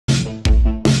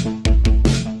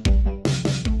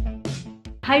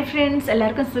Hi friends,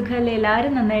 എല്ലാവർക്കും സുഖമല്ലേ?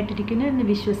 എല്ലാവരും നന്നായിട്ടിരിക്കുന്നു എന്ന്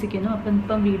വിശ്വസിക്കുന്നു.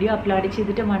 അപ്പം വീഡിയോ അപ്ലോഡ്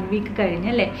ചെയ്തിട്ട് 1 വീക്ക്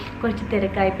കഴിഞ്ഞല്ലേ, കുറച്ച്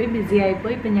തിരക്കായിപ്പോയി, ബിസി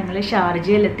ആയിപ്പോയി. ഇപ്പം ഞങ്ങൾ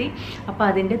ഷാർജയിലെത്തി. അപ്പോൾ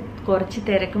അതിൻ്റെ കുറച്ച്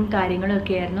തിരക്കും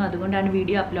കാര്യങ്ങളൊക്കെ ആയിരുന്നു, അതുകൊണ്ടാണ്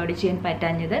വീഡിയോ അപ്ലോഡ് ചെയ്യാൻ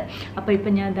പറ്റാഞ്ഞത്. അപ്പോൾ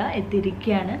ഇപ്പം ഞാൻ ഇതാ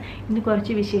എത്തിയിരിക്കുകയാണ്. ഇന്ന്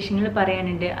കുറച്ച് വിശേഷങ്ങൾ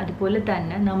പറയാനുണ്ട്. അതുപോലെ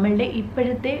തന്നെ നമ്മളുടെ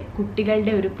ഇപ്പോഴത്തെ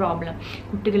കുട്ടികളുടെ ഒരു പ്രോബ്ലം,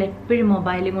 കുട്ടികൾ എപ്പോഴും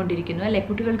മൊബൈലും കൊണ്ടിരിക്കുന്നു അല്ലേ.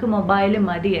 കുട്ടികൾക്ക് മൊബൈൽ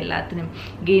മതി എല്ലാത്തിനും,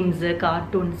 ഗെയിംസ്,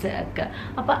 കാർട്ടൂൺസ് ഒക്കെ.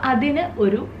 അപ്പോൾ അതിന്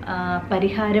ഒരു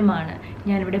പരിഹാരമാണ്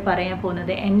ഞാനിവിടെ പറയാൻ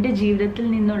പോകുന്നത്. എൻ്റെ ജീവിതത്തിൽ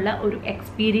നിന്നുള്ള ഒരു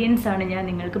എക്സ്പീരിയൻസ് ആണ് ഞാൻ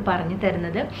നിങ്ങൾക്ക് പറഞ്ഞു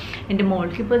തരുന്നത്. എൻ്റെ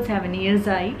മോൾക്ക് ഇപ്പോൾ 7 years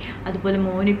ആയി, അതുപോലെ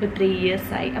മോനിപ്പോൾ 3 years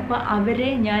ആയി. അപ്പോൾ അവരെ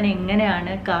ഞാൻ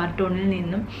എങ്ങനെയാണ് കാർട്ടൂണിൽ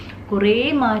നിന്നും കുറേ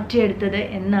മാറ്റിയെടുത്തത്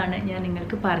എന്നാണ് ഞാൻ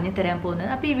നിങ്ങൾക്ക് പറഞ്ഞു തരാൻ പോകുന്നത്.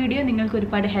 അപ്പോൾ ഈ വീഡിയോ നിങ്ങൾക്ക്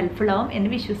ഒരുപാട് ഹെൽപ്ഫുൾ ആവും എന്ന്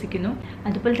വിശ്വസിക്കുന്നു.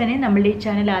 അതുപോലെ തന്നെ നമ്മളുടെ ഈ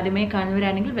ചാനൽ ആദ്യമായി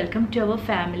കാണുന്നവരാണെങ്കിൽ വെൽക്കം ടു അവർ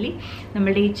ഫാമിലി.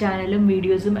 നമ്മളുടെ ഈ ചാനലും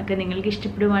വീഡിയോസും ഒക്കെ നിങ്ങൾക്ക്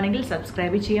ഇഷ്ടപ്പെടുവാണെങ്കിൽ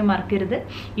സബ്സ്ക്രൈബ് ചെയ്യാൻ മറക്കരുത്.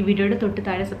 ഈ വീഡിയോയുടെ തൊട്ട്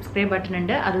താഴെ സബ്സ്ക്രൈബ് ബട്ടൺ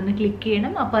ഉണ്ട്, അതൊന്ന് ക്ലിക്ക്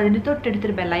ചെയ്യണം. അപ്പോൾ അതിൻ്റെ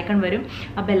തൊട്ടടുത്തൊരു ബെല്ലൈക്കൺ വരും.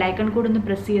 ആ ബെല്ലൈക്കൺ കൂടെ ഒന്ന്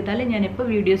പ്രസ് ചെയ്താൽ ഞാൻ എപ്പോൾ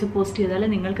വീഡിയോസ് പോസ്റ്റ് ചെയ്താൽ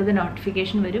നിങ്ങൾക്കത്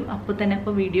നോട്ടിഫിക്കേഷൻ വരും. അപ്പോൾ തന്നെ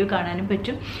അപ്പോൾ വീഡിയോ കാണാനും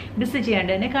പറ്റും, മിസ്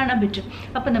ചെയ്യാണ്ട് തന്നെ കാണാൻ പറ്റും.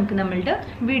 അപ്പോൾ നമുക്ക് നമ്മളുടെ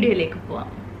വീഡിയോയിലേക്ക് പോവാം.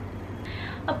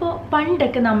 അപ്പോൾ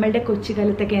പണ്ടൊക്കെ നമ്മളുടെ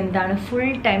കൊച്ചുകാലത്തൊക്കെ എന്താണ്, ഫുൾ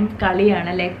ടൈം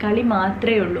കളിയാണല്ലേ, കളി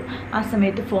മാത്രമേ ഉള്ളൂ. ആ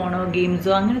സമയത്ത് ഫോണോ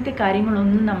ഗെയിംസോ അങ്ങനത്തെ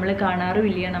കാര്യങ്ങളൊന്നും നമ്മൾ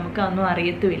കാണാറുമില്ല, നമുക്ക് ഒന്നും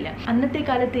അറിയത്തുമില്ല. അന്നത്തെ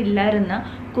കാലത്ത് ഇല്ലായിരുന്ന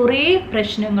കുറേ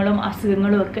പ്രശ്നങ്ങളും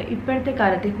അസുഖങ്ങളും ഒക്കെ ഇപ്പോഴത്തെ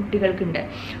കാലത്തെ കുട്ടികൾക്കുണ്ട്.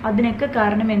 അതിനൊക്കെ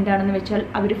കാരണം എന്താണെന്ന് വെച്ചാൽ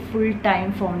അവർ ഫുൾ ടൈം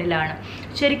ഫോണിലാണ്.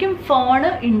 ശരിക്കും ഫോണ്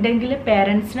ഉണ്ടെങ്കിൽ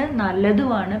പേരൻസിന്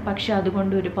നല്ലതുമാണ്, പക്ഷെ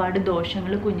അതുകൊണ്ട് ഒരുപാട്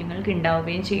ദോഷങ്ങൾ കുഞ്ഞുങ്ങൾക്ക്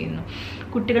ഉണ്ടാവുകയും ചെയ്യുന്നു.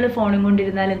 കുട്ടികൾ ഫോണും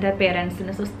കൊണ്ടിരുന്നാൽ എന്താ,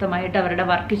 പേരൻസിന് സ്വസ്ഥമായിട്ട് അവരുടെ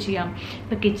വർക്ക് ചെയ്യാം.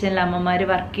 ഇപ്പോൾ കിച്ചണിൽ അമ്മമാർ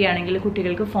വർക്ക് ചെയ്യുകയാണെങ്കിൽ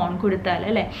കുട്ടികൾക്ക് ഫോൺ കൊടുത്താൽ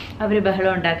അല്ലേ, അവർ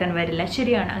ബഹളം ഉണ്ടാക്കാൻ വരില്ല.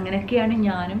 ശരിയാണ്, അങ്ങനെയൊക്കെയാണ്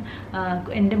ഞാനും.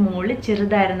 എൻ്റെ മോള്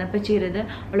ചെറുതായിരുന്നപ്പോൾ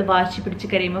അവൾ വാശി പിടിച്ച്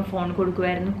കഴിയുമ്പോൾ ഫോൺ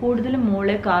കൊടുക്കുമായിരുന്നു. കൂടുതലും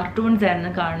മോള് കാർട്ടൂൺസ് ആയിരുന്നു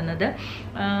കാണുന്നത്.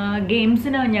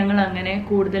 ഗെയിംസിന് ഞങ്ങൾ അങ്ങനെ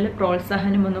കൂടുതൽ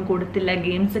പ്രോത്സാഹനമൊന്നും കൊടുത്തില്ല.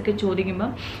 ഗെയിംസൊക്കെ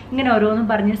ചോദിക്കുമ്പം ഇങ്ങനെ ഓരോന്നും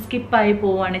പറഞ്ഞ് സ്കിപ്പായി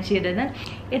പോവുകയാണ് ചെയ്തത്.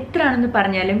 എത്രയാണെന്ന്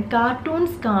പറഞ്ഞാലും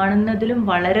കാർട്ടൂൺസ് കാണുന്നതിലും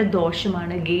വളരെ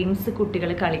ദോഷമാണ് ഗെയിംസ് കുട്ടികൾ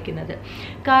കളിക്കുന്നത്.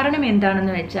 കാരണം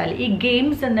എന്താണെന്ന് വെച്ചാൽ ഈ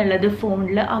ഗെയിംസ് എന്നുള്ളത്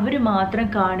ഫോണിൽ അവർ മാത്രം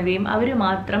കാണുകയും അവർ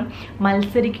മാത്രം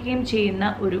മത്സരിക്കുകയും ചെയ്യുന്ന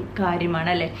ഒരു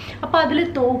കാര്യമാണ് അല്ലേ. അപ്പോൾ അതിൽ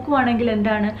തോക്കുവാണെങ്കിൽ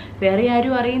എന്താണ്, വേറെ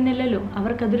ആരും അറിയുന്നില്ലല്ലോ,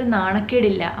 അവർക്കതൊരു നാണക്കേടില്ല.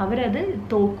 അവരത്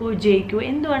തോക്കുകയോ ജയിക്കുകയോ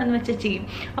എന്തുവാണെന്ന് വെച്ചാൽ ചെയ്യും.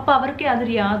 അപ്പോൾ അവർക്ക്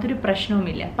അതൊരു യാതൊരു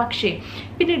പ്രശ്നവുമില്ല. പക്ഷേ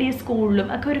പിന്നീട് ഈ സ്കൂളിലും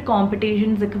ഒക്കെ ഒരു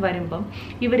കോമ്പറ്റീഷൻസ് ഒക്കെ വരുമ്പം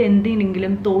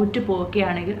ഇവരെന്തെങ്കിലും തോറ്റു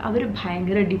പോവുകയാണെങ്കിൽ അവർ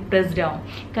ഭയങ്കര ഡിപ്രസ്ഡ് ആവും.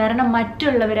 കാരണം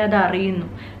മറ്റുള്ളവരത് അറിയുന്നു.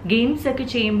 ഗെയിംസ് ഒക്കെ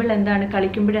ചെയ്യുമ്പോൾ എന്താണ്,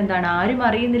 കളിക്കുമ്പോഴെന്താണ്, ആരും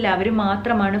അറിയുന്നില്ല, അവർ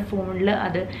മാത്രമാണ് ഫോണിൽ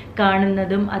അത്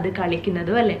കാണുന്നതും അത്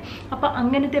കളിക്കുന്നതും അല്ലേ. അപ്പോൾ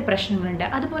അങ്ങനത്തെ പ്രശ്നങ്ങളുണ്ട്.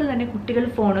 അതുപോലെ തന്നെ കുട്ടികൾ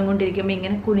ഫോണും കൊണ്ടിരിക്കുമ്പോൾ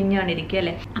ഇങ്ങനെ കുനിഞ്ഞാണിരിക്കുക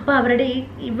അല്ലേ. അപ്പോൾ അവരുടെ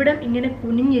ഇവിടെ ഇങ്ങനെ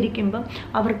കുനിഞ്ഞിരിക്കുമ്പം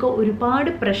അവർക്ക്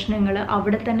ഒരുപാട് പ്രശ്നങ്ങൾ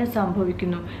അവിടെ തന്നെ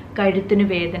സംഭവിക്കുന്നു. കഴുത്തിന്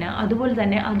വേദന, അതുപോലെ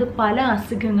തന്നെ അത് പല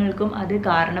അസുഖങ്ങൾക്കും അത്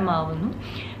കാരണമാവുന്നു.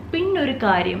 പിന്നൊരു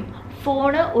കാര്യം,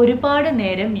 ഫോണ് ഒരുപാട്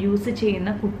നേരം യൂസ് ചെയ്യുന്ന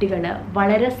കുട്ടികൾ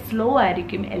വളരെ സ്ലോ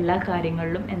ആയിരിക്കും എല്ലാ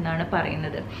കാര്യങ്ങളിലും എന്നാണ്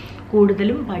പറയുന്നത്.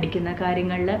 കൂടുതലും പഠിക്കുന്ന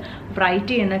കാര്യങ്ങളിൽ,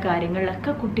 റൈറ്റ് ചെയ്യുന്ന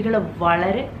കാര്യങ്ങളിലൊക്കെ കുട്ടികൾ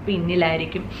വളരെ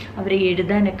പിന്നിലായിരിക്കും. അവരെ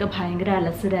എഴുതാനൊക്കെ ഭയങ്കര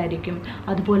അലസരായിരിക്കും.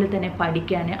 അതുപോലെ തന്നെ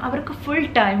പഠിക്കാൻ അവർക്ക് ഫുൾ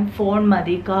ടൈം ഫോൺ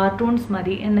മതി, കാർട്ടൂൺസ്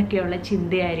മതി എന്നൊക്കെയുള്ള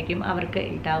ചിന്തയായിരിക്കും അവർക്ക്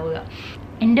ഉണ്ടാവുക.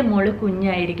 എൻ്റെ മോള്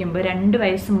കുഞ്ഞായിരിക്കുമ്പോൾ 2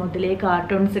 വയസ്സ് മുതലേ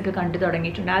കാർട്ടൂൺസ് ഒക്കെ കണ്ടു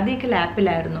തുടങ്ങിയിട്ടുണ്ട്. ആദ്യമൊക്കെ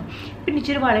ലാപ്പിലായിരുന്നു. പിന്നെ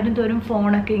ഇച്ചിരി വളരും തോറും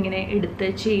ഫോണൊക്കെ ഇങ്ങനെ എടുത്ത്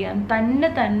ചെയ്യാൻ തന്നെ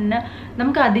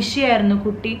നമുക്ക് അതിശയമായിരുന്നു.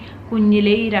 കുട്ടി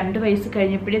കുഞ്ഞിലെ ഈ 2 വയസ്സ്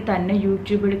കഴിഞ്ഞപ്പോഴേ തന്നെ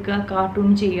യൂട്യൂബ് എടുക്കുക, കാർട്ടൂൺ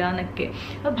ചെയ്യുക എന്നൊക്കെ.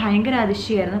 അപ്പോൾ ഭയങ്കര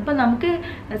അതിശയമായിരുന്നു. അപ്പോൾ നമുക്ക്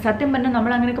സത്യം പറഞ്ഞാൽ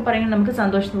നമ്മൾ അങ്ങനെയൊക്കെ പറയുമ്പോൾ നമുക്ക്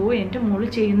സന്തോഷം, ഓ എൻ്റെ മോള്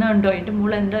ചെയ്യുന്നുണ്ടോ, എൻ്റെ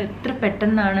മോൾ എന്താ എത്ര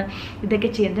പെട്ടെന്നാണ്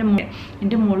ഇതൊക്കെ ചെയ്യുന്നത്,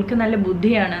 എൻ്റെ മോൾക്ക് നല്ല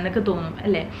ബുദ്ധിയാണ് എന്നൊക്കെ തോന്നും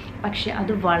അല്ലേ. പക്ഷെ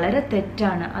അത് വളരെ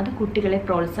തെറ്റാണ്. അത് കുട്ടികളെ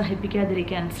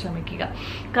പ്രോത്സാഹിപ്പിക്കാതിരിക്കാൻ ശ്രമിക്കുക.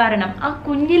 കാരണം ആ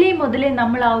കുഞ്ഞിലെ മുതലേ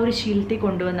നമ്മൾ ആ ഒരു ശീലത്തെ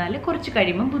കൊണ്ടുവന്നാൽ കുറച്ച്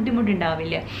കഴിയുമ്പം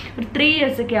ബുദ്ധിമുട്ടുണ്ടാവില്ല. ഒരു 3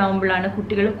 years ഒക്കെ ആകുമ്പോഴാണ്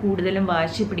കുട്ടികൾ കൂടുതലും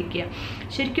വാശി പിടിക്കുക.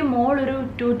 ശരിക്കും മോൾ ഒരു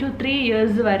 2 to 3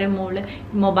 years വരെ മോള്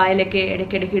മൊബൈലൊക്കെ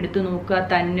ഇടയ്ക്കിടയ്ക്ക് എടുത്ത് നോക്കുക,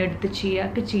 തന്നെ എടുത്ത് ചെയ്യുക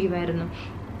ഒക്കെ ചെയ്യുമായിരുന്നു.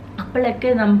 അപ്പോഴൊക്കെ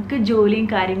നമുക്ക് ജോലിയും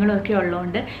കാര്യങ്ങളും ഒക്കെ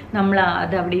ഉള്ളതുകൊണ്ട് നമ്മൾ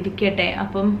അത് അവിടെ ഇരിക്കട്ടെ,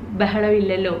 അപ്പം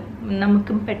ബഹളമില്ലല്ലോ,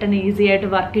 നമുക്കും പെട്ടെന്ന് ഈസി ആയിട്ട്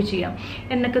വർക്ക് ചെയ്യാം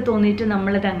എന്നൊക്കെ തോന്നിയിട്ട്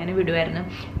നമ്മളത് അങ്ങനെ വിടുമായിരുന്നു.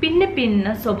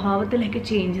 പിന്നെ സ്വഭാവത്തിലൊക്കെ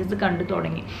ചേഞ്ചസ് കണ്ടു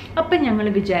തുടങ്ങി. അപ്പം ഞങ്ങൾ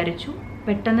വിചാരിച്ചു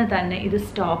പെട്ടെന്ന് തന്നെ ഇത്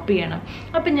സ്റ്റോപ്പ് ചെയ്യണം.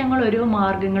 അപ്പം ഞങ്ങൾ ഓരോ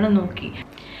മാർഗങ്ങൾ നോക്കി.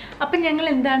 അപ്പം ഞങ്ങൾ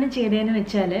എന്താണ് ചെയ്തതെന്ന്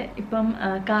വെച്ചാൽ ഇപ്പം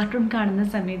കാർട്ടൂൺ കാണുന്ന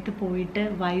സമയത്ത് പോയിട്ട്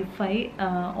വൈഫൈ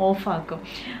ഓഫാക്കും.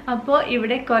 അപ്പോൾ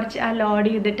ഇവിടെ കുറച്ച് ആ ലോഡ്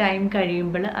ചെയ്ത് ടൈം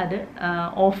കഴിയുമ്പോൾ അത്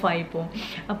ഓഫായി പോകും.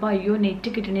 അപ്പോൾ അയ്യോ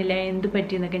നെറ്റ് കിട്ടണില്ല എന്ത്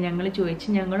പറ്റിയെന്നൊക്കെ ഞങ്ങൾ ചോദിച്ച്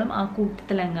ഞങ്ങളും ആ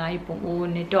കൂട്ടത്തിലങ്ങായിപ്പോവും. ഓ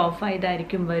നെറ്റ്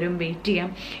ഓഫായതായിരിക്കും വരും വെയിറ്റ് ചെയ്യാം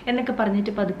എന്നൊക്കെ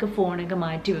പറഞ്ഞിട്ട് പതുക്കെ ഫോണൊക്കെ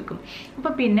മാറ്റി വെക്കും.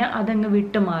 അപ്പോൾ പിന്നെ അതങ്ങ്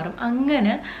വിട്ടുമാറും.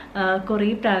 അങ്ങനെ കുറേ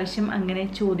പ്രാവശ്യം അങ്ങനെ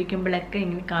ചോദിക്കുമ്പോഴൊക്കെ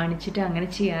ഇങ്ങനെ കാണിച്ചിട്ട് അങ്ങനെ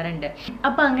ചെയ്യാറുണ്ട്.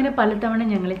 അപ്പോൾ അങ്ങനെ പലതവണ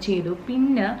ഞങ്ങൾ ചെയ്തു.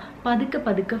 പിന്നെ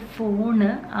പതുക്കെ ഫോണ്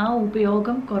ആ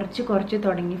ഉപയോഗം കുറച്ച്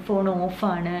തുടങ്ങി. ഫോൺ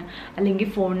ഓഫാണ്, അല്ലെങ്കിൽ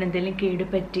ഫോണിന് എന്തെങ്കിലും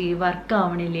കേടുപറ്റി വർക്ക്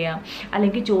ആവണില്ല,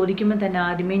 അല്ലെങ്കിൽ ചോദിക്കുമ്പോൾ തന്നെ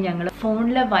ആദ്യമേ ഞങ്ങൾ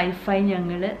ഫോണിലെ വൈഫൈ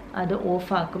ഞങ്ങൾ അത്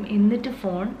ഓഫാക്കും. എന്നിട്ട്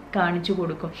ഫോൺ കാണിച്ചു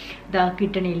കൊടുക്കും. ഇതാ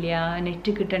കിട്ടണില്ല,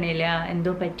 നെറ്റ് കിട്ടണില്ല,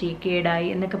 എന്തോ പറ്റി കേടായി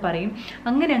എന്നൊക്കെ പറയും.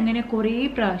 അങ്ങനെ കുറേ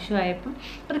പ്രാവശ്യമായപ്പം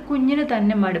അത് കുഞ്ഞിന്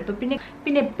തന്നെ മടുപ്പ്.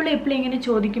 പിന്നെ എപ്പോഴും ഇങ്ങനെ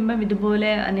ചോദിക്കുമ്പം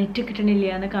ഇതുപോലെ നെറ്റ് കിട്ടണില്ല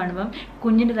എന്ന് കാണുമ്പം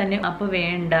കുഞ്ഞിന് തന്നെ അപ്പോൾ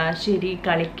വേണ്ട ശരി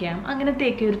കളിക്കാം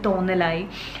അങ്ങനത്തെയൊക്കെ ഒരു തോന്നലായി.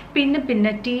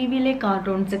 പിന്നെ ടി വിയിലെ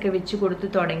കാർട്ടൂൺസൊക്കെ വെച്ച് കൊടുത്ത്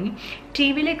തുടങ്ങി. ടി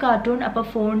വിയിലെ കാർട്ടൂൺ അപ്പോൾ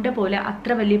ഫോണിൻ്റെ പോലെ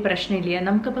അത്ര വലിയ പ്രശ്നമില്ല.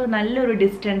 നമുക്കപ്പോൾ നല്ലൊരു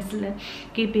ഡിസ്റ്റൻസിൽ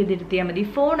കീപ്പ് ചെയ്തിരുത്തിയാൽ മതി.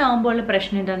 ഫോൺ ആകുമ്പോൾ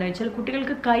പ്രശ്നം എന്താണെന്ന് വെച്ചാൽ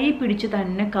കുട്ടികൾക്ക് കൈ പിടിച്ച്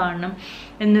തന്നെ കാണണം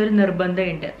എന്നൊരു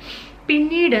നിർബന്ധമുണ്ട്.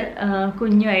 പിന്നീട്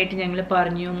കുഞ്ഞുമായിട്ട് ഞങ്ങൾ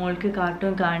പറഞ്ഞു മോൾക്ക്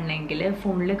കാർട്ടൂൺ കാണണമെങ്കിൽ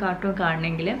ഫോണിൽ കാർട്ടൂൺ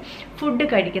കാണണമെങ്കിൽ ഫുഡ്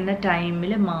കഴിക്കുന്ന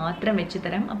ടൈമിൽ മാത്രം വെച്ച്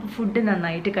തരാം. അപ്പോൾ ഫുഡ്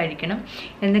നന്നായിട്ട് കഴിക്കണം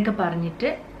എന്നൊക്കെ പറഞ്ഞിട്ട്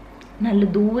നല്ല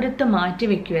ദൂരത്ത് മാറ്റി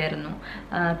വെക്കുമായിരുന്നു.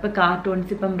 ഇപ്പോൾ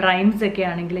കാർട്ടൂൺസ് ഇപ്പം റൈംസ് ഒക്കെ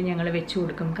ആണെങ്കിൽ ഞങ്ങൾ വെച്ച്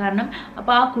കൊടുക്കും. കാരണം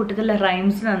അപ്പോൾ ആ കൂട്ടത്തിലെ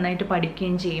റൈംസ് നന്നായിട്ട്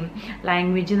പഠിക്കുകയും ചെയ്യും.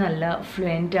 ലാംഗ്വേജ് നല്ല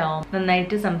ഫ്ലുവൻ്റ് ആവും,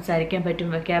 നന്നായിട്ട് സംസാരിക്കാൻ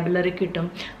പറ്റും, വൊക്കാബുലറി കിട്ടും.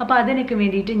 അപ്പോൾ അതിനൊക്കെ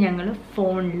വേണ്ടിയിട്ട് ഞങ്ങൾ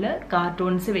ഫോണിൽ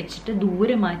കാർട്ടൂൺസ് വെച്ചിട്ട്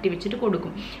ദൂരെ മാറ്റി വെച്ചിട്ട്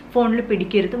കൊടുക്കും. ഫോണിൽ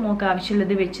പിടിക്കരുത്, മോൾക്ക്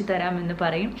ആവശ്യമുള്ളത് വെച്ച് തരാമെന്ന്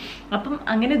പറയും. അപ്പം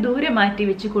അങ്ങനെ ദൂരെ മാറ്റി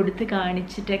വെച്ച് കൊടുത്ത്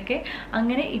കാണിച്ചിട്ടൊക്കെ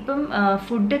അങ്ങനെ ഇപ്പം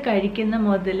ഫുഡ് കഴിക്കുന്ന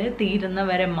മുതൽ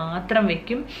തീരുന്നവരെ മാത്രം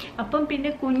വെക്കും. അപ്പം പിന്നെ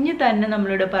കുഞ്ഞ് തന്നെ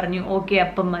നമ്മളോട് പറഞ്ഞു ഓക്കെ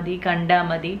അപ്പം മതി, കണ്ടാൽ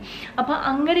മതി. അപ്പം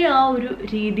അങ്ങനെ ആ ഒരു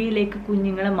രീതിയിലേക്ക്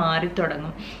കുഞ്ഞുങ്ങൾ മാറി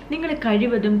തുടങ്ങും. നിങ്ങൾ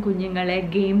കഴിവതും കുഞ്ഞുങ്ങളെ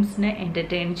ഗെയിംസിനെ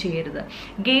എൻ്റർടൈൻ ചെയ്യരുത്.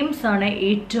 ഗെയിംസാണ്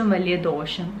ഏറ്റവും വലിയ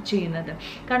ദോഷം ചെയ്യുന്നത്.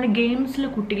 കാരണം ഗെയിംസിൽ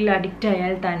കുട്ടികൾ അഡിക്റ്റ്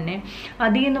ആയാൽ തന്നെ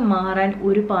അതിൽ നിന്ന് മാറാൻ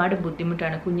ഒരുപാട്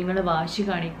ബുദ്ധിമുട്ടാണ്. കുഞ്ഞുങ്ങൾ വാശി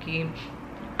കാണിക്കുകയും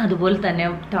അതുപോലെ തന്നെ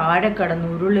താഴെ കടന്ന്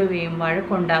ഉരുളുകയും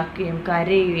വഴക്കുണ്ടാക്കുകയും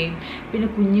കരയുകയും പിന്നെ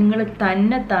കുഞ്ഞുങ്ങൾ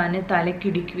തന്നെ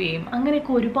തലക്കിടിക്കുകയും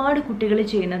അങ്ങനെയൊക്കെ ഒരുപാട് കുട്ടികൾ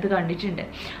ചെയ്യുന്നത് കണ്ടിട്ടുണ്ട്.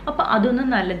 അപ്പോൾ അതൊന്നും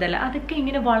നല്ലതല്ല. അതൊക്കെ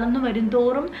ഇങ്ങനെ വളർന്നു വരും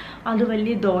തോറും അത്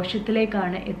വലിയ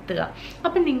ദോഷത്തിലേക്കാണ് എത്തുക.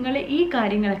 അപ്പം നിങ്ങൾ ഈ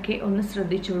കാര്യങ്ങളൊക്കെ ഒന്ന്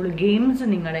ശ്രദ്ധിച്ചോളൂ. ഗെയിംസ്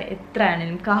നിങ്ങൾ എത്ര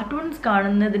ആണെങ്കിലും കാർട്ടൂൺസ്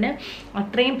കാണുന്നതിന്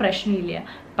അത്രയും പ്രശ്നമില്ല.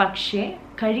 പക്ഷേ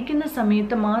കഴിക്കുന്ന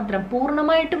സമയത്ത് മാത്രം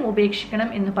പൂർണ്ണമായിട്ടും ഉപേക്ഷിക്കണം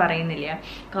എന്ന് പറയുന്നില്ല.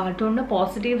 കാർട്ടൂണിന്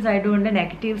പോസിറ്റീവ് സൈഡും ഉണ്ട്,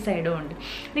 നെഗറ്റീവ് സൈഡും ഉണ്ട്.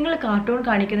 നിങ്ങൾ കാർട്ടൂൺ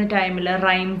കാണിക്കുന്ന ടൈമിൽ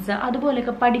റൈംസ്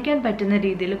അതുപോലെയൊക്കെ പഠിക്കാൻ പറ്റുന്ന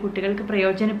രീതിയിൽ കുട്ടികൾക്ക്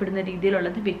പ്രയോജനപ്പെടുന്ന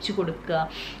രീതിയിലുള്ളത് വെച്ച് കൊടുക്കുക.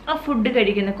 ആ ഫുഡ്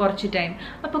കഴിക്കുന്ന കുറച്ച് ടൈം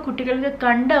അപ്പോൾ കുട്ടികൾക്ക്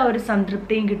കണ്ട ഒരു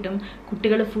സംതൃപ്തിയും കിട്ടും,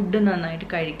 കുട്ടികൾ ഫുഡ് നന്നായിട്ട്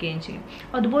കഴിക്കുകയും ചെയ്യും.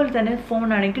 അതുപോലെ തന്നെ ഫോൺ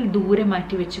ആണെങ്കിൽ ദൂരെ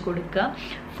മാറ്റി വെച്ച് കൊടുക്കുക.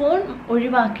 ഫോൺ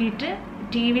ഒഴിവാക്കിയിട്ട്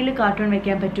ടി വിയിൽ കാർട്ടൂൺ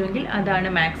വെക്കാൻ പറ്റുമെങ്കിൽ അതാണ്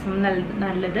മാക്സിമം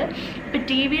നല്ലത്. ഇപ്പം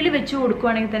ടി വിയിൽ വെച്ച്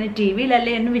കൊടുക്കുകയാണെങ്കിൽ തന്നെ ടി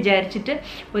വിയിലല്ലേ എന്ന് വിചാരിച്ചിട്ട്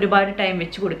ഒരുപാട് ടൈം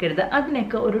വെച്ച് കൊടുക്കരുത്.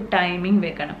 അതിനൊക്കെ ഒരു ടൈമിംഗ്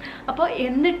വെക്കണം. അപ്പോൾ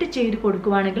എന്നിട്ട് ചെയ്ത്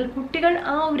കൊടുക്കുകയാണെങ്കിൽ കുട്ടികൾ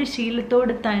ആ ഒരു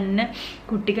ശീലത്തോട് തന്നെ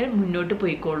കുട്ടികൾ മുന്നോട്ട്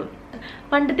പോയിക്കോളും.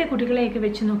 പണ്ടത്തെ കുട്ടികളെയൊക്കെ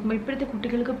വെച്ച് നോക്കുമ്പോൾ ഇപ്പോഴത്തെ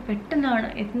കുട്ടികൾക്ക് പെട്ടെന്നാണ്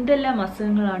എന്തെല്ലാം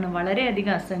അസുഖങ്ങളാണ്,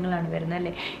 വളരെയധികം അസുഖങ്ങളാണ് വരുന്നത്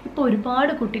അല്ലേ. ഇപ്പോൾ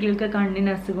ഒരുപാട് കുട്ടികൾക്ക്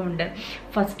കണ്ണിന് അസുഖമുണ്ട്.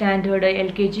 ഫസ്റ്റ് സ്റ്റാൻഡേർഡ്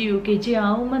LKG UKG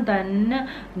ആവുമ്പോൾ തന്നെ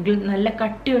നല്ല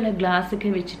കട്ടിയുള്ള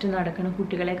ഗ്ലാസ്സൊക്കെ വെച്ചിട്ട് നടക്കുന്ന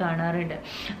കുട്ടികളെ കാണാറുണ്ട്.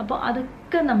 അപ്പോൾ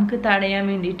അതൊക്കെ നമുക്ക് തടയാൻ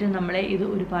വേണ്ടിയിട്ട് നമ്മളെ ഇത്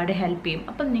ഒരുപാട് ഹെൽപ്പ് ചെയ്യും.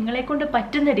 അപ്പം നിങ്ങളെക്കൊണ്ട്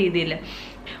പറ്റുന്ന രീതിയിൽ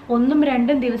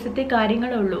 1-2 ദിവസത്തെ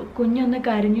കാര്യങ്ങളേ ഉള്ളൂ. കുഞ്ഞൊന്ന്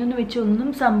കരഞ്ഞു എന്ന് വെച്ച് ഒന്നും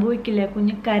സംഭവിക്കില്ല.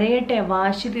 കുഞ്ഞ് കരയട്ടെ,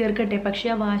 വാശി തീർക്കട്ടെ. പക്ഷെ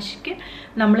ആ വാശിക്ക്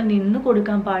നമ്മൾ നിന്ന്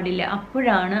കൊടുക്കാൻ പാടില്ല.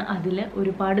 അപ്പോഴാണ് അതിൽ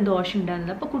ഒരുപാട് ദോഷം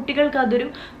ഉണ്ടാകുന്നത്. അപ്പോൾ കുട്ടികൾക്ക് അതൊരു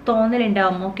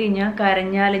തോന്നലുണ്ടാവും, ഓക്കെ ഞാൻ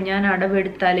കരഞ്ഞാൽ ഞാൻ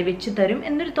അടവെടുത്താൽ വെച്ച് തരും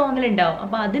എന്നൊരു തോന്നലുണ്ടാവും.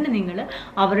 അപ്പോൾ അതിന് നിങ്ങൾ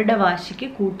അവരുടെ വാശിക്ക്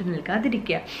കൂട്ടു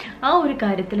നിൽക്കാതിരിക്കുക. ആ ഒരു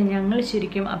കാര്യത്തിൽ ഞങ്ങൾ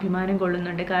ശരിക്കും അഭിമാനം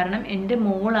കൊള്ളുന്നുണ്ട്. കാരണം എൻ്റെ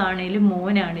മോളാണേലും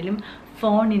മോനാണേലും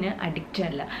ഫോണിന് അഡിക്റ്റ്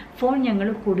അല്ല. ഫോൺ ഞങ്ങൾ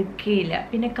കൊടുക്കുകയില്ല.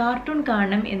 പിന്നെ കാർട്ടൂൺ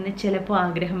കാണണം എന്ന് ചിലപ്പോൾ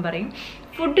ആഗ്രഹം പറയും.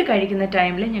 ഫുഡ് കഴിക്കുന്ന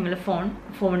ടൈമിൽ ഞങ്ങൾ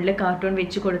ഫോണിൽ കാർട്ടൂൺ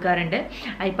വെച്ച് കൊടുക്കാറുണ്ട്.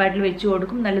 ഐപാഡിൽ വെച്ച്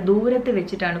കൊടുക്കും. നല്ല ദൂരത്ത്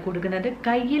വെച്ചിട്ടാണ് കൊടുക്കുന്നത്.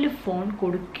 കയ്യിൽ ഫോൺ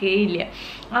കൊടുക്കുകയില്ല.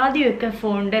 ആദ്യമൊക്കെ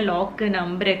ഫോണിൻ്റെ ലോക്ക്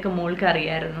നമ്പറൊക്കെ മോൾക്ക്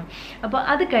അറിയാമായിരുന്നു. അപ്പോൾ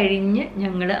അത് കഴിഞ്ഞ്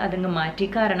ഞങ്ങൾ അതങ്ങ് മാറ്റി.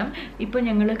 കാരണം ഇപ്പോൾ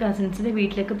ഞങ്ങൾ കസിൻസിൻ്റെ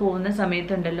വീട്ടിലേക്ക് പോകുന്ന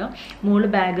സമയത്തുണ്ടല്ലോ മോള്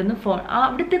ബാഗിൽ നിന്ന് ഫോൺ,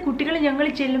 അവിടുത്തെ കുട്ടികൾ ഞങ്ങൾ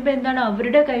ചെല്ലുമ്പോൾ എന്താണ്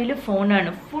അവരുടെ കയ്യിൽ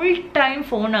ഫോണാണ്, ഫുൾ ടൈം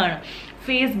ഫോണാണ്.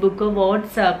 ഫേസ്ബുക്ക്,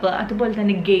 വാട്സാപ്പ്, അതുപോലെ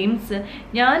തന്നെ ഗെയിംസ്.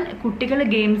 ഞാൻ കുട്ടികൾ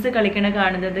ഗെയിംസ് കളിക്കണ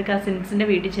കാണുന്നത് കസിൻസിൻ്റെ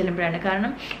വീട്ടിൽ ചെല്ലുമ്പോഴാണ്.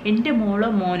 കാരണം എൻ്റെ മോളോ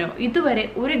മോനോ ഇതുവരെ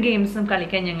ഒരു ഗെയിംസും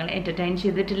കളിക്കാൻ ഞങ്ങൾ എൻ്റർടൈൻ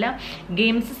ചെയ്തിട്ടില്ല.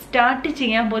 ഗെയിംസ് സ്റ്റാർട്ട്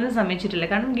ചെയ്യാൻ പോലും സമ്മതിച്ചിട്ടില്ല.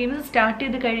 കാരണം ഗെയിംസ് സ്റ്റാർട്ട്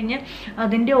ചെയ്ത് കഴിഞ്ഞ്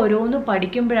അതിൻ്റെ ഓരോന്ന്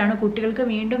പഠിക്കുമ്പോഴാണ് കുട്ടികൾക്ക്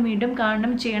വീണ്ടും വീണ്ടും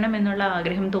കാണണം, ചെയ്യണം എന്നുള്ള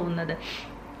ആഗ്രഹം തോന്നുന്നത്.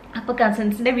 അപ്പോൾ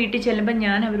കസിൻസിൻ്റെ വീട്ടിൽ ചെല്ലുമ്പോൾ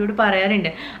ഞാൻ അവരോട് പറയാറുണ്ട്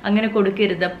അങ്ങനെ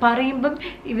കൊടുക്കരുത്. പറയുമ്പം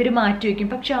ഇവർ മാറ്റി വയ്ക്കും.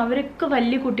 പക്ഷെ അവരൊക്കെ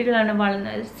വലിയ കുട്ടികളാണ്,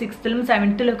 6th-ലും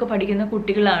 7th-ലും ഒക്കെ പഠിക്കുന്ന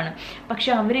കുട്ടികളാണ്.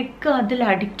 പക്ഷെ അവരൊക്കെ അതിൽ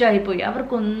അഡിക്റ്റ് ആയിപ്പോയി.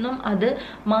 അവർക്കൊന്നും അത്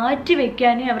മാറ്റി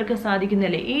വയ്ക്കാനേ അവർക്ക്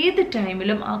സാധിക്കുന്നില്ല. ഏത്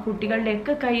ടൈമിലും ആ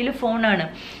കുട്ടികളുടെയൊക്കെ കയ്യിൽ ഫോണാണ്.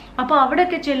 അപ്പോൾ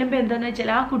അവിടെയൊക്കെ ചെല്ലുമ്പോൾ എന്താണെന്ന് വെച്ചാൽ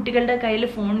ആ കുട്ടികളുടെ കയ്യിൽ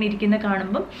ഫോൺ ഇരിക്കുന്ന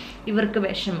കാണുമ്പം ഇവർക്ക്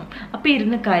വിഷമം. അപ്പോൾ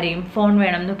ഇരുന്ന് കരയും, ഫോൺ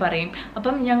വേണം എന്ന് പറയും.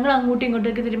 അപ്പം ഞങ്ങൾ അങ്ങോട്ടും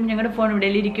ഇങ്ങോട്ടൊക്കെ തരുമ്പോൾ ഞങ്ങളുടെ ഫോൺ ഇവിടെ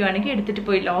ഇരിക്കുവാണെങ്കിൽ എടുത്തിട്ട്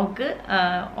പോയി ലോക്ക്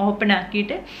ഓപ്പൺ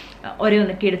ആക്കിയിട്ട്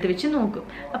ഓരോന്നൊക്കെ എടുത്ത് വെച്ച് നോക്കും.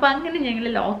 അപ്പോൾ അങ്ങനെ ഞങ്ങൾ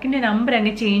ലോക്കിൻ്റെ നമ്പർ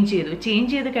അങ്ങ് ചേഞ്ച്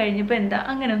ചെയ്ത് കഴിഞ്ഞപ്പോൾ എന്താ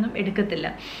അങ്ങനെയൊന്നും എടുക്കത്തില്ല.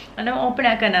 കാരണം ഓപ്പൺ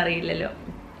ആക്കാൻ അറിയില്ലല്ലോ.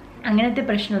 അങ്ങനത്തെ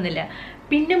പ്രശ്നമൊന്നുമില്ല.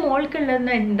 പിന്നെ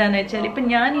മോൾക്കുള്ളതെന്ന് എന്താണെന്ന് വെച്ചാൽ ഇപ്പം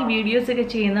ഞാൻ ഈ വീഡിയോസൊക്കെ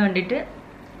ചെയ്യുന്ന കണ്ടിട്ട്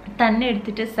തന്നെ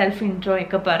എടുത്തിട്ട് സെൽഫ് ഇൻട്രോ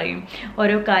ഒക്കെ പറയും.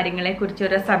 ഓരോ കാര്യങ്ങളെക്കുറിച്ച്,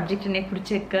 ഓരോ സബ്ജക്റ്റിനെ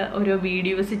കുറിച്ചൊക്കെ ഓരോ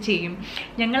വീഡിയോസ് ചെയ്യും.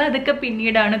 ഞങ്ങളതൊക്കെ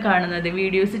പിന്നീടാണ് കാണുന്നത്,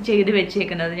 വീഡിയോസ് ചെയ്ത്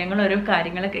വെച്ചേക്കുന്നത്. ഞങ്ങൾ ഓരോ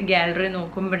കാര്യങ്ങളൊക്കെ ഗാലറി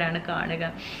നോക്കുമ്പോഴാണ് കാണുക.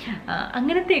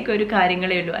 അങ്ങനത്തെയൊക്കെ ഒരു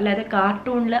കാര്യങ്ങളേ ഉള്ളൂ. അല്ലാതെ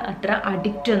കാർട്ടൂണിൽ അത്ര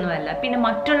അഡിക്റ്റ് ഒന്നുമല്ല. പിന്നെ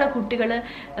മറ്റുള്ള കുട്ടികൾ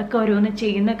ഒക്കെ ഓരോന്ന്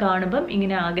ചെയ്യുന്ന കാണുമ്പം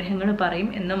ഇങ്ങനെ ആഗ്രഹങ്ങൾ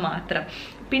പറയും എന്ന് മാത്രം.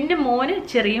 പിന്നെ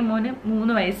ചെറിയ മോന്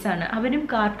 3 വയസ്സാണ്. അവനും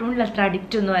കാർട്ടൂണിൽ അത്ര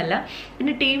അഡിക്റ്റ് ഒന്നുമല്ല.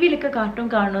 പിന്നെ ടി വിയിലൊക്കെ കാർട്ടൂൺ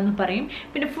കാണുമെന്ന് പറയും.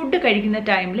 പിന്നെ ഫുഡ് കഴിക്കുന്ന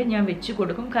ടൈമിൽ ഞാൻ വെച്ച്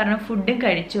കൊടുക്കും. കാരണം ഫുഡും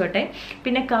കഴിച്ചോട്ടെ.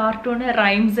 പിന്നെ കാർട്ടൂണ്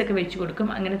റൈംസ് ഒക്കെ വെച്ച് കൊടുക്കും.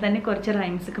 അങ്ങനെ തന്നെ കുറച്ച്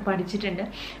റൈംസ് ഒക്കെ പഠിച്ചിട്ടുണ്ട്.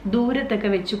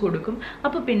 ദൂരത്തൊക്കെ വെച്ച് കൊടുക്കും.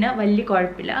 അപ്പോൾ പിന്നെ വലിയ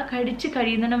കുഴപ്പമില്ല. ആ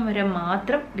കഴിയുന്നിടം വരെ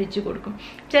മാത്രം വെച്ച് കൊടുക്കും.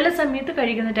 ചില സമയത്ത്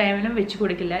കഴിക്കുന്ന ടൈമിലും വെച്ച്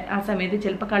കൊടുക്കില്ല. ആ സമയത്ത്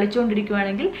ചിലപ്പോൾ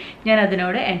കളിച്ചുകൊണ്ടിരിക്കുകയാണെങ്കിൽ ഞാൻ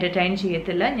അതിനോട് എൻ്റർടൈൻ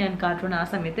ചെയ്യത്തില്ല. ഞാൻ കാർട്ടൂൺ ആ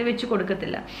സമയത്ത് വെച്ച്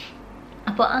കൊടുക്കത്തില്ല.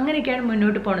 അപ്പോൾ അങ്ങനെയൊക്കെയാണ്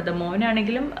മുന്നോട്ട് പോകുന്നത്.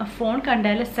 മോനാണെങ്കിലും ഫോൺ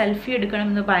കണ്ടാൽ സെൽഫി എടുക്കണം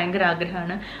എന്ന് ഭയങ്കര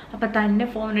ആഗ്രഹമാണ്. അപ്പോൾ തന്നെ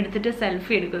ഫോൺ എടുത്തിട്ട്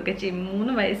സെൽഫി എടുക്കുകയൊക്കെ ചെയ്യും.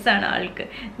 3 വയസ്സാണ് ആൾക്ക്.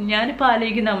 ഞാനിപ്പോൾ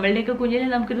ആലോചിക്കും നമ്മളുടെയൊക്കെ കുഞ്ഞിനെ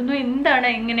നമുക്കിതൊന്നും എന്താണ്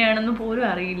എങ്ങനെയാണെന്ന് പോലും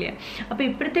അറിയില്ല. അപ്പോൾ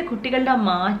ഇപ്പോഴത്തെ കുട്ടികളുടെ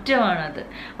മാറ്റമാണത്.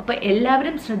 അപ്പോൾ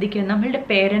എല്ലാവരും ശ്രദ്ധിക്കുക. നമ്മളുടെ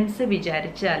പേരൻസ്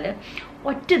വിചാരിച്ചാൽ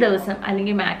ഒറ്റ ദിവസം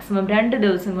അല്ലെങ്കിൽ മാക്സിമം 2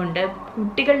 ദിവസം കൊണ്ട്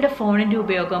കുട്ടികളുടെ ഫോണിൻ്റെ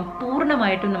ഉപയോഗം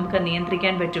പൂർണ്ണമായിട്ടും നമുക്ക്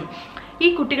നിയന്ത്രിക്കാൻ പറ്റും. ഈ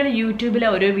കുട്ടികൾ യൂട്യൂബിൽ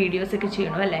ഓരോ വീഡിയോസൊക്കെ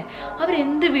ചെയ്യണം അല്ലേ?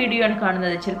 അവരെന്ത് വീഡിയോ ആണ്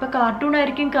കാണുന്നത്? ചിലപ്പോൾ കാർട്ടൂൺ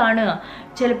ആയിരിക്കും കാണുക.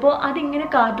 ചിലപ്പോൾ അതിങ്ങനെ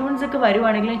കാർട്ടൂൺസ് ഒക്കെ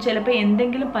വരുവാണെങ്കിലും ചിലപ്പോൾ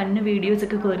എന്തെങ്കിലും പന്ന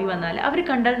വീഡിയോസൊക്കെ കയറി വന്നാൽ അവർ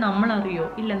കണ്ടാൽ നമ്മളറിയോ?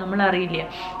 ഇല്ല, നമ്മളറിയില്ല.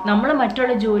 നമ്മൾ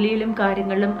മറ്റുള്ള ജോലിയിലും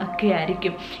കാര്യങ്ങളിലും ഒക്കെ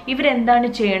ആയിരിക്കും. ഇവരെന്താണ്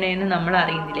ചെയ്യണതെന്ന് നമ്മൾ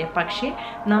അറിയുന്നില്ലേ? പക്ഷേ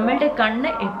നമ്മളുടെ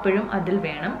കണ്ണ് എപ്പോഴും അതിൽ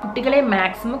വേണം. കുട്ടികളെ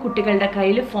മാക്സിമം കുട്ടികളുടെ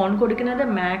കയ്യിൽ ഫോൺ കൊടുക്കുന്നത്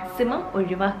മാക്സിമം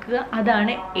ഒഴിവാക്കുക.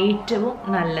 അതാണ് ഏറ്റവും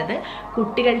നല്ലത്.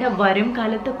 കുട്ടികളുടെ വരും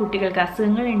കാലത്ത് കുട്ടികൾക്ക്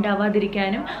അസുഖങ്ങൾ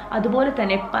ഉണ്ടാവാതിരിക്കാനും അതുപോലെ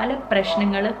തന്നെ പല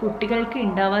പ്രശ്നങ്ങൾ കുട്ടികൾക്ക്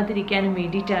ഉണ്ടാവാതിരിക്കാനും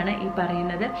വേണ്ടിയിട്ടാണ് ഈ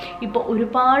പറയുന്നത്. ഇപ്പോൾ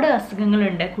ഒരുപാട്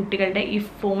അസുഖങ്ങളുണ്ട് കുട്ടികളുടെ ഈ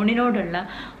ഫോണിനോടുള്ള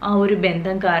ആ ഒരു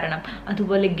ബന്ധം കാരണം.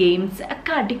 അതുപോലെ ഗെയിംസ്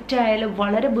ഒക്കെ അഡിക്റ്റ് ആയാൽ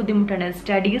വളരെ ബുദ്ധിമുട്ടാണ്.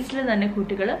 സ്റ്റഡീസിൽ തന്നെ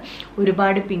കുട്ടികൾ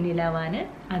ഒരുപാട് പിന്നിലാവാൻ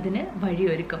അതിന്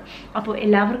വഴിയൊരുക്കും. അപ്പോൾ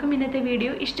എല്ലാവർക്കും ഇന്നത്തെ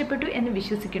വീഡിയോ ഇഷ്ടപ്പെട്ടു എന്ന്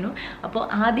വിശ്വസിക്കുന്നു. അപ്പോൾ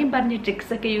ആദ്യം പറഞ്ഞ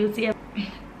ട്രിക്സൊക്കെ യൂസ് ചെയ്യാം.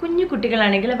 കുഞ്ഞു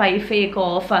കുട്ടികളാണെങ്കിൽ വൈഫൈ ഒക്കെ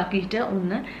ഓഫ് ആക്കിയിട്ട്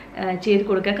ഒന്ന് ചെയ്ത്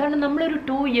കൊടുക്കുക. കാരണം നമ്മളൊരു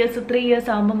 2 ഇയേഴ്സ് 3 ഇയേഴ്സ്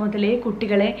ആകുമ്പോൾ മുതലേ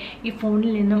കുട്ടികളെ ഈ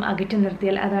ഫോണിൽ നിന്നും അകറ്റി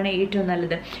നിർത്തിയാൽ അതാണ് ഏറ്റവും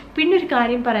നല്ലത്. പിന്നെ ഒരു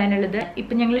കാര്യം പറയാനുള്ളത്,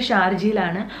 ഇപ്പം ഞങ്ങൾ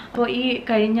ഷാർജയിലാണ്. അപ്പോൾ ഈ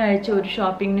കഴിഞ്ഞ ആഴ്ച ഒരു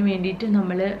ഷോപ്പിങ്ങിന് വേണ്ടിയിട്ട്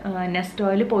നമ്മൾ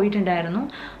നെസ്റ്റോയിൽ പോയിട്ടുണ്ടായിരുന്നു.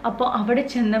 അപ്പോൾ അവിടെ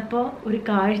ചെന്നപ്പോൾ ഒരു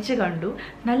കാഴ്ച കണ്ടു.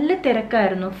 നല്ല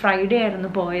തിരക്കായിരുന്നു. ഫ്രൈഡേ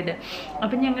ആയിരുന്നു പോയത്.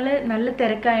 അപ്പം ഞങ്ങൾ നല്ല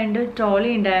തിരക്കായതുകൊണ്ട്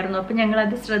ട്രോളി ഉണ്ടായിരുന്നു. അപ്പം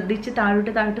ഞങ്ങളത് ശ്രദ്ധിച്ച്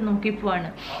താഴോട്ട് നോക്കി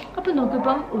പോവാണ്. അപ്പോൾ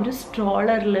നോക്കിയപ്പം ഒരു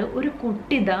സ്ട്രോളറിൽ ഒരു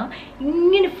കുട്ടിതാ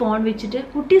ഇങ്ങനെ ഫോൺ വെച്ചിട്ട്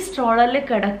കുട്ടി സ്ട്രോളറിൽ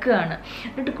കിടക്കുകയാണ്.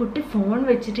 എന്നിട്ട് കുട്ടി ഫോൺ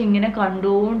വെച്ചിട്ട് ഇങ്ങനെ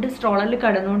കണ്ടുകൊണ്ട് സ്ട്രോളറിൽ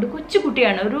കിടന്നുകൊണ്ട്, കൊച്ചു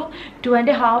കുട്ടിയാണ്, ഒരു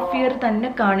 2.5 ഇയർ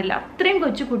തന്നെ കാണില്ല, അത്രയും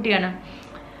കൊച്ചു കുട്ടിയാണ്.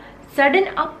 സഡൻ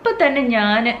അപ്പം തന്നെ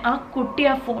ഞാൻ ആ കുട്ടി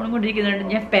ആ ഫോൺ കൊണ്ടിരിക്കുന്നുണ്ട്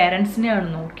ഞാൻ പേരൻസിനെയാണ്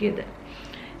നോക്കിയത്.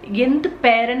 എന്ത്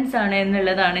പേരൻസ് ആണ്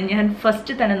എന്നുള്ളതാണ് ഞാൻ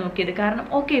ഫസ്റ്റ് തന്നെ നോക്കിയത്. കാരണം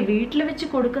ഓക്കെ, വീട്ടിൽ വെച്ച്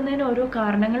കൊടുക്കുന്നതിന് ഓരോ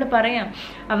കാരണങ്ങൾ പറയാം.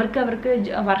 അവർക്ക്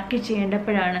വർക്ക്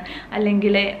ചെയ്യേണ്ടപ്പോഴാണ്,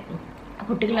 അല്ലെങ്കിൽ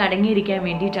കുട്ടികൾ അടങ്ങിയിരിക്കാൻ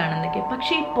വേണ്ടിയിട്ടാണെന്നൊക്കെ.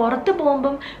 പക്ഷേ ഈ പുറത്ത്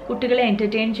പോകുമ്പം കുട്ടികളെ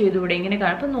എൻ്റർടൈൻ ചെയ്തുകൂടെ? ഇങ്ങനെ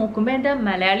കാണും. അപ്പോൾ നോക്കുമ്പോൾ എന്താ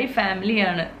മലയാളി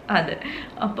ഫാമിലിയാണ് അത്.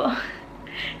 അപ്പോൾ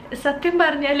സത്യം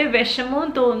പറഞ്ഞാൽ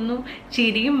വിഷമവും തോന്നുന്നു,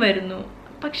 ചിരിയും വരുന്നു.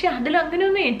 പക്ഷെ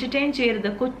അതിലങ്ങനെയൊന്നും എൻ്റർടൈൻ ചെയ്യരുത്.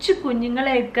 കൊച്ചു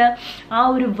കുഞ്ഞുങ്ങളെയൊക്കെ ആ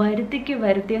ഒരു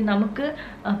വരുത്തിയാൽ നമുക്ക്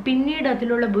പിന്നീട്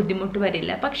അതിലുള്ള ബുദ്ധിമുട്ട്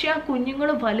വരില്ല. പക്ഷെ ആ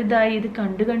കുഞ്ഞുങ്ങൾ വലുതായി ഇത്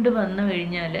കണ്ടു വന്നു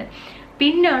കഴിഞ്ഞാൽ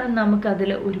പിന്നാണ്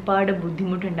നമുക്കതിൽ ഒരുപാട്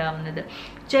ബുദ്ധിമുട്ടുണ്ടാവുന്നത്.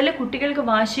 ചില കുട്ടികൾക്ക്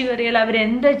വാശി കയറിയാൽ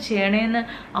അവരെന്താ ചെയ്യണേന്ന്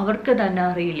അവർക്ക് തന്നെ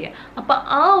അറിയില്ല. അപ്പം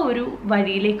ആ ഒരു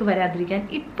വഴിയിലേക്ക് വരാതിരിക്കാൻ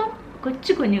ഇപ്പം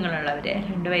കൊച്ചു കുഞ്ഞുങ്ങളുള്ളവർ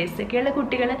 2 വയസ്സൊക്കെയുള്ള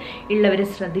കുട്ടികൾ ഉള്ളവരെ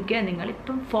ശ്രദ്ധിക്കുക.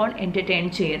 നിങ്ങളിപ്പം ഫോൺ എൻ്റർടൈൻ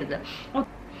ചെയ്യരുത്.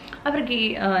 അവർക്ക് ഈ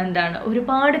എന്താണ്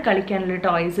ഒരുപാട് കളിക്കാനുള്ള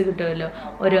ടോയ്സ് കിട്ടുമല്ലോ,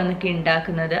 ഓരോന്നൊക്കെ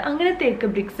ഉണ്ടാക്കുന്നത്, അങ്ങനത്തെയൊക്കെ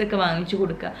ബ്രിക്സൊക്കെ വാങ്ങിച്ചു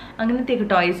കൊടുക്കുക, അങ്ങനത്തെയൊക്കെ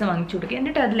ടോയ്സ് വാങ്ങിച്ചു കൊടുക്കുക.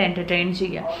 എന്നിട്ട് അതിൽ എൻ്റർടൈൻ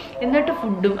ചെയ്യുക. എന്നിട്ട്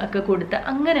ഫുഡും ഒക്കെ കൊടുത്ത്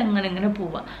അങ്ങനെ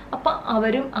പോവുക. അപ്പം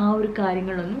അവരും ആ ഒരു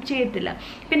കാര്യങ്ങളൊന്നും ചെയ്യത്തില്ല.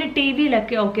 പിന്നെ ടി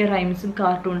വിയിലൊക്കെ ഓക്കെ റൈംസും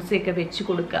കാർട്ടൂൺസും ഒക്കെ വെച്ച്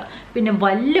കൊടുക്കുക. പിന്നെ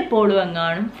വല്ലപ്പോഴും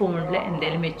എങ്ങാനും ഫോണിൽ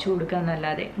എന്തെങ്കിലും വെച്ച് കൊടുക്കുക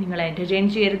എന്നല്ലാതെ നിങ്ങൾ എൻ്റർടൈൻ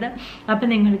ചെയ്യരുത്. അപ്പം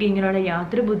നിങ്ങൾക്ക് ഇങ്ങനെയുള്ള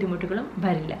യാതൊരു ബുദ്ധിമുട്ടുകളും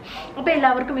വരില്ല. അപ്പോൾ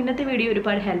എല്ലാവർക്കും ഇന്നത്തെ വീഡിയോ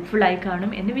ഒരുപാട് ഹെൽപ്ഫുള്ളായി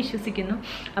കാണും എന്ന് വിശ്വസിക്കുന്നു.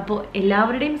 അപ്പോൾ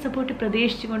എല്ലാവരുടെയും സപ്പോർട്ട്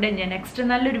പ്രതീക്ഷിച്ചുകൊണ്ട് ഞാൻ നെക്സ്റ്റ്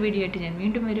നല്ലൊരു വീഡിയോ ആയിട്ട് ഞാൻ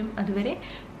വീണ്ടും വരും. അതുവരെ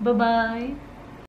ബൈ.